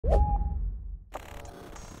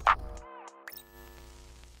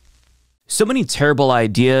So many terrible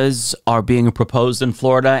ideas are being proposed in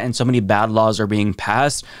Florida and so many bad laws are being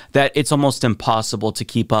passed that it's almost impossible to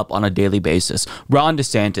keep up on a daily basis. Ron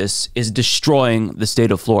DeSantis is destroying the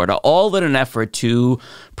state of Florida, all in an effort to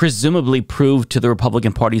presumably prove to the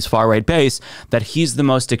Republican Party's far-right base that he's the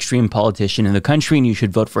most extreme politician in the country and you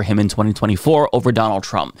should vote for him in 2024 over Donald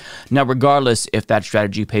Trump. Now, regardless if that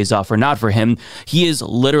strategy pays off or not for him, he is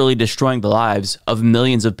literally destroying the lives of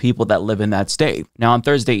millions of people that live in that state. Now, on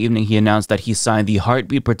Thursday evening, he announced that he signed the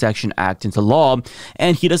Heartbeat Protection Act into law,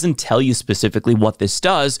 and he doesn't tell you specifically what this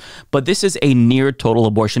does, but this is a near total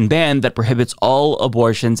abortion ban that prohibits all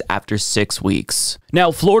abortions after 6 weeks.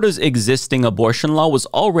 Now, Florida's existing abortion law was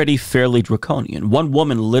already fairly draconian. One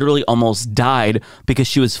woman literally almost died because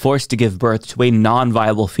she was forced to give birth to a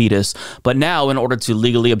non-viable fetus. But now, in order to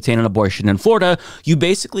legally obtain an abortion in Florida, you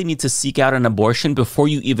basically need to seek out an abortion before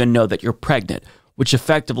you even know that you're pregnant, which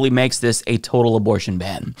effectively makes this a total abortion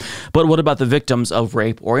ban. But what about the victims of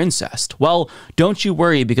rape or incest? Well, don't you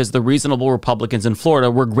worry, because the reasonable Republicans in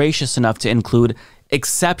Florida were gracious enough to include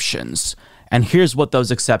exceptions. And here's what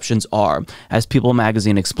those exceptions are. As People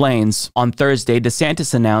magazine explains, on Thursday,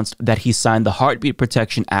 DeSantis announced that he signed the Heartbeat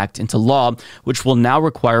Protection Act into law, which will now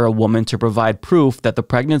require a woman to provide proof that the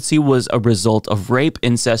pregnancy was a result of rape,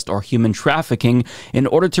 incest, or human trafficking in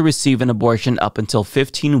order to receive an abortion up until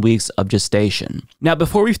 15 weeks of gestation. Now,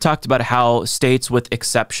 before we've talked about how states with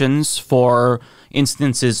exceptions for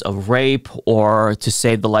instances of rape or to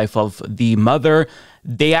save the life of the mother,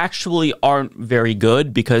 they actually aren't very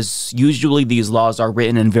good, because usually these laws are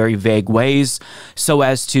written in very vague ways so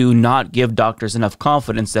as to not give doctors enough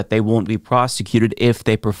confidence that they won't be prosecuted if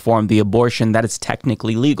they perform the abortion that is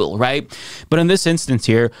technically legal, right? But in this instance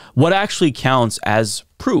here, what actually counts as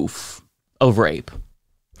proof of rape?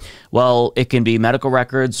 Well, it can be medical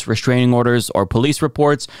records, restraining orders, or police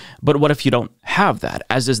reports, but what if you don't have that,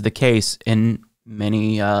 as is the case in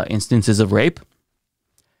many instances of rape?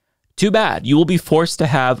 Too bad. You will be forced to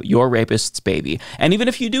have your rapist's baby. And even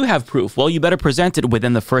if you do have proof, well, you better present it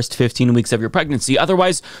within the first 15 weeks of your pregnancy.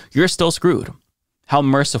 Otherwise, you're still screwed. How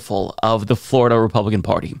merciful of the Florida Republican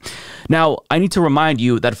Party. Now, I need to remind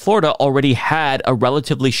you that Florida already had a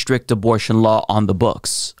relatively strict abortion law on the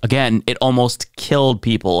books. Again, it almost killed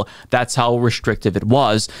people. That's how restrictive it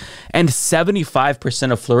was. And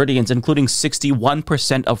 75% of Floridians, including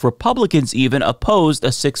 61% of Republicans even, opposed a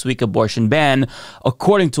 6-week abortion ban,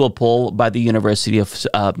 according to a poll by the University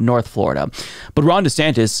of North Florida. But Ron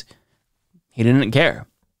DeSantis, he didn't care.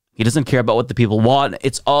 He doesn't care about what the people want.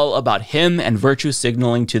 It's all about him and virtue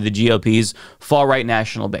signaling to the GOP's far-right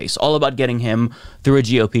national base, all about getting him through a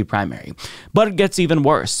GOP primary. But it gets even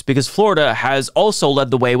worse, because Florida has also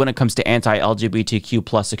led the way when it comes to anti-LGBTQ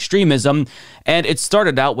plus extremism, and it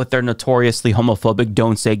started out with their notoriously homophobic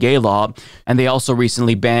Don't Say Gay law, and they also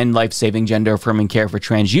recently banned life-saving gender-affirming care for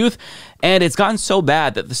trans youth, and it's gotten so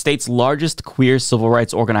bad that the state's largest queer civil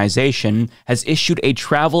rights organization has issued a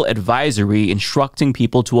travel advisory instructing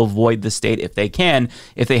people to avoid the state if they can,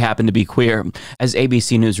 if they happen to be queer. As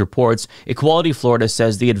ABC News reports, Equality Florida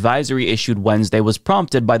says the advisory issued Wednesday was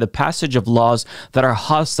prompted by the passage of laws that are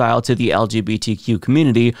hostile to the LGBTQ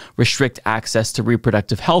community, restrict access to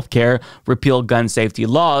reproductive health care, repeal gun safety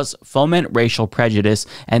laws, foment racial prejudice,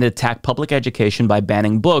 and attack public education by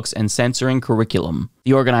banning books and censoring curriculum.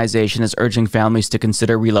 The organization is urging families to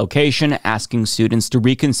consider relocation, asking students to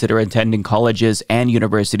reconsider attending colleges and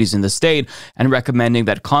universities in the state, and recommending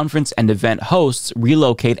that conference and event hosts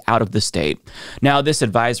relocate out of the state. Now, this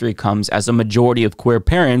advisory comes as a majority of queer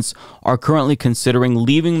parents are currently considering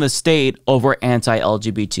leaving the state over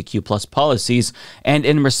anti-LGBTQ plus policies, and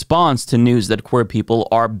in response to news that queer people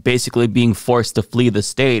are basically being forced to flee the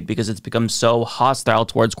state because it's become so hostile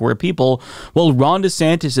towards queer people, well, Ron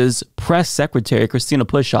DeSantis's press secretary, Christina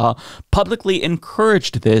Pushaw, publicly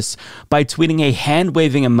encouraged this by tweeting a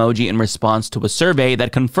hand-waving emoji in response to a survey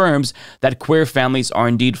that confirms that queer families are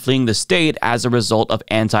indeed fleeing the state as a result of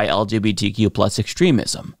anti-LGBTQ plus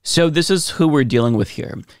extremism. So this is who we're dealing with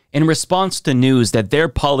here. In response to news that their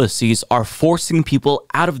policies are forcing people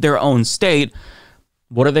out of their own state,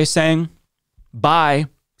 what are they saying? Bye.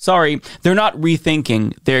 Sorry, they're not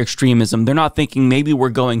rethinking their extremism. They're not thinking maybe we're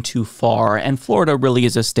going too far. And Florida really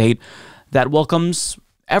is a state that welcomes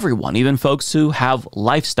everyone, even folks who have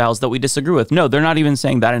lifestyles that we disagree with. No, they're not even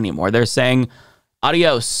saying that anymore. They're saying,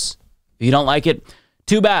 adios. If you don't like it,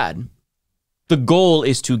 too bad. The goal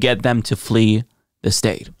is to get them to flee the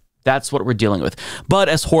state. That's what we're dealing with. But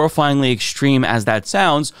as horrifyingly extreme as that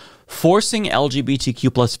sounds, forcing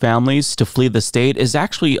LGBTQ plus families to flee the state is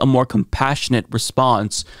actually a more compassionate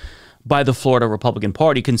response by the Florida Republican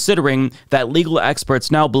Party, considering that legal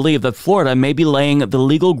experts now believe that Florida may be laying the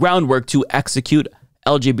legal groundwork to execute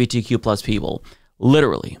LGBTQ plus people.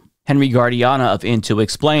 Literally. Henry Guardiana of Into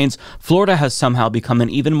explains, Florida has somehow become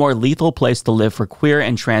an even more lethal place to live for queer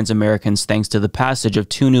and trans Americans thanks to the passage of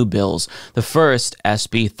two new bills. The first,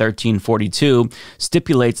 SB 1342,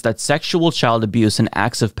 stipulates that sexual child abuse and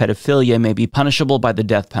acts of pedophilia may be punishable by the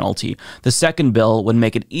death penalty. The second bill would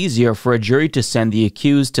make it easier for a jury to send the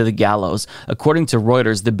accused to the gallows. According to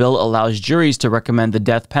Reuters, the bill allows juries to recommend the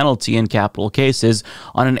death penalty in capital cases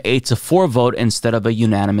on an 8-4 vote instead of a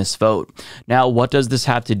unanimous vote. Now, what does this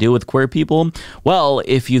have to do with queer people? Well,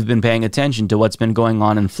 if you've been paying attention to what's been going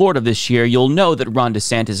on in Florida this year, you'll know that Ron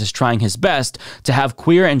DeSantis is trying his best to have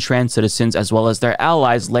queer and trans citizens as well as their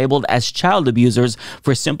allies labeled as child abusers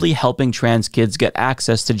for simply helping trans kids get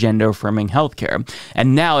access to gender-affirming healthcare.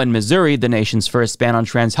 And now in Missouri, the nation's first ban on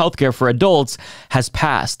trans healthcare for adults has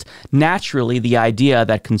passed. Naturally, the idea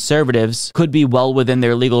that conservatives could be well within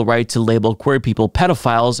their legal right to label queer people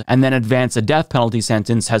pedophiles and then advance a death penalty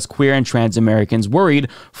sentence has queer and trans Americans worried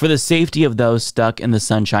for the safety of those stuck in the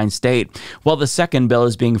Sunshine State. While the second bill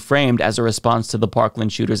is being framed as a response to the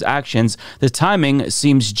Parkland shooter's actions, the timing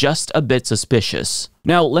seems just a bit suspicious.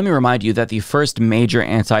 Now, let me remind you that the first major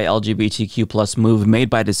anti-LGBTQ plus move made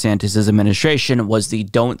by DeSantis' administration was the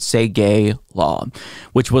Don't Say Gay law,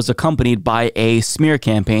 which was accompanied by a smear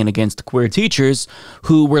campaign against queer teachers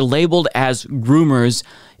who were labeled as groomers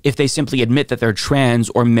if they simply admit that they're trans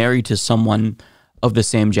or married to someone of the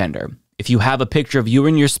same gender. If you have a picture of you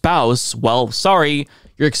and your spouse, well, sorry,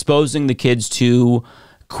 you're exposing the kids to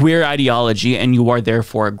queer ideology and you are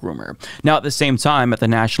therefore a groomer. Now, at the same time, at the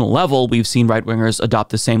national level, we've seen right-wingers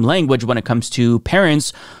adopt the same language when it comes to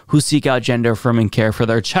parents who seek out gender-affirming care for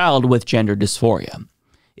their child with gender dysphoria.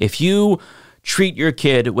 If you treat your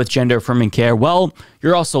kid with gender-affirming care, well,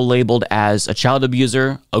 you're also labeled as a child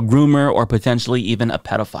abuser, a groomer, or potentially even a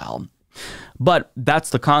pedophile. But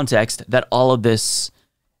that's the context that all of this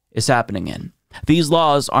is happening in. These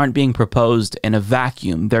laws aren't being proposed in a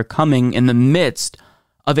vacuum. They're coming in the midst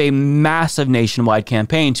of a massive nationwide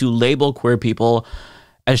campaign to label queer people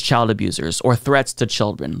as child abusers or threats to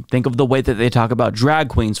children. Think of the way that they talk about drag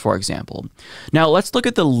queens, for example. Now, let's look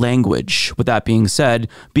at the language, with that being said,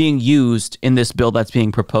 being used in this bill that's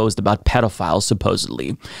being proposed about pedophiles,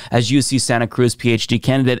 supposedly. As UC Santa Cruz PhD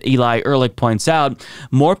candidate Eli Ehrlich points out,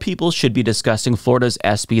 more people should be discussing Florida's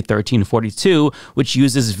SB 1342, which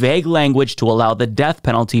uses vague language to allow the death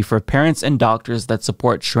penalty for parents and doctors that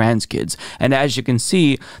support trans kids. And as you can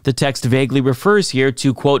see, the text vaguely refers here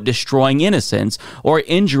to, quote, destroying innocence or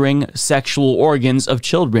injuring sexual organs of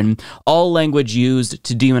children, all language used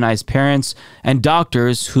to demonize parents and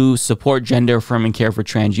doctors who support gender-affirming care for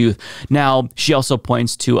trans youth. Now, she also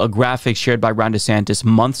points to a graphic shared by Ron DeSantis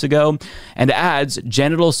months ago and adds,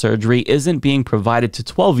 genital surgery isn't being provided to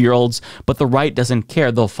 12-year-olds, but the right doesn't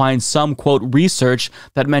care. They'll find some, quote, research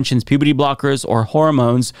that mentions puberty blockers or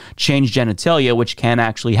hormones change genitalia, which can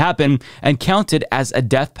actually happen, and count it as a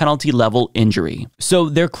death penalty level injury. So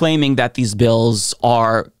they're claiming that these bills are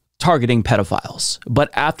targeting pedophiles. But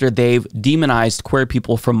after they've demonized queer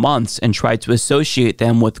people for months and tried to associate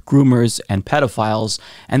them with groomers and pedophiles,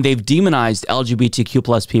 and they've demonized LGBTQ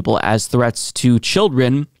plus people as threats to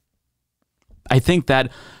children, I think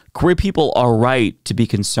that queer people are right to be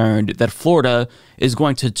concerned that Florida is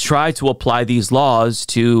going to try to apply these laws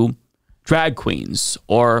to drag queens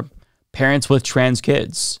or parents with trans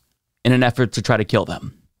kids in an effort to try to kill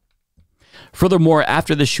them. Furthermore,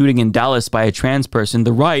 after the shooting in Dallas by a trans person,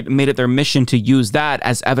 the right made it their mission to use that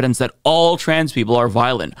as evidence that all trans people are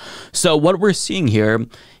violent. So what we're seeing here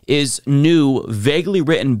is new, vaguely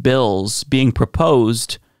written bills being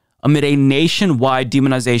proposed amid a nationwide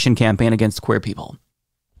demonization campaign against queer people.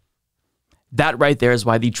 That right there is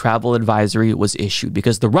why the travel advisory was issued,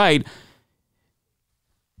 because the right,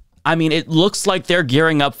 I mean, it looks like they're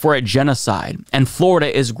gearing up for a genocide, and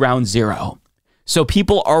Florida is ground zero. So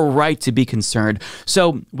people are right to be concerned.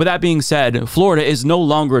 So with that being said, Florida is no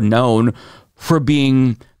longer known for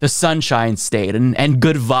being the Sunshine State and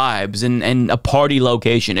good vibes and a party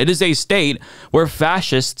location. It is a state where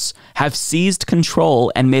fascists have seized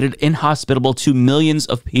control and made it inhospitable to millions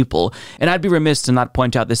of people. And I'd be remiss to not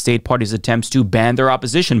point out the state party's attempts to ban their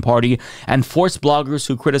opposition party and force bloggers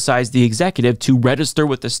who criticize the executive to register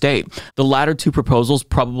with the state. The latter two proposals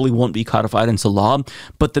probably won't be codified into law,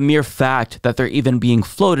 but the mere fact that they're even being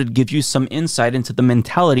floated gives you some insight into the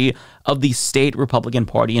mentality of the state Republican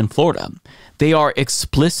Party in Florida. They are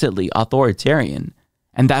explicitly authoritarian,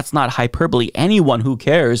 And that's not hyperbole. Anyone who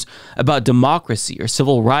cares about democracy or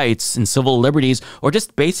civil rights and civil liberties or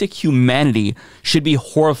just basic humanity should be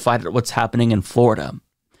horrified at what's happening in Florida.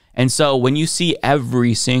 And so when you see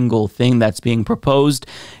every single thing that's being proposed,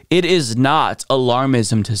 it is not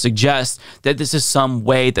alarmism to suggest that this is some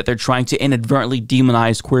way that they're trying to inadvertently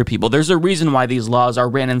demonize queer people. There's a reason why these laws are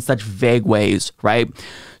written in such vague ways, right?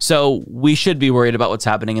 So we should be worried about what's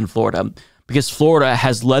happening in Florida because Florida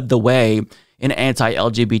has led the way in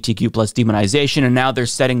anti-LGBTQ plus demonization, and now they're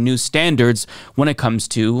setting new standards when it comes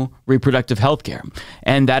to reproductive health care.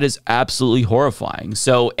 And that is absolutely horrifying.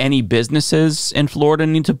 So any businesses in Florida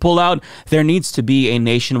need to pull out. There needs to be a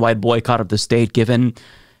nationwide boycott of the state given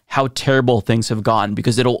how terrible things have gone,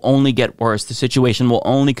 because it'll only get worse. The situation will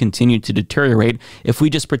only continue to deteriorate if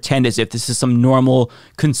we just pretend as if this is some normal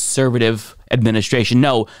conservative administration.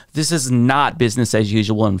 No, this is not business as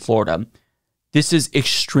usual in Florida. This is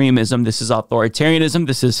extremism, this is authoritarianism,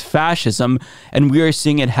 this is fascism, and we are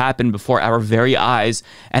seeing it happen before our very eyes,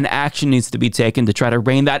 and action needs to be taken to try to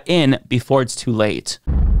rein that in before it's too late.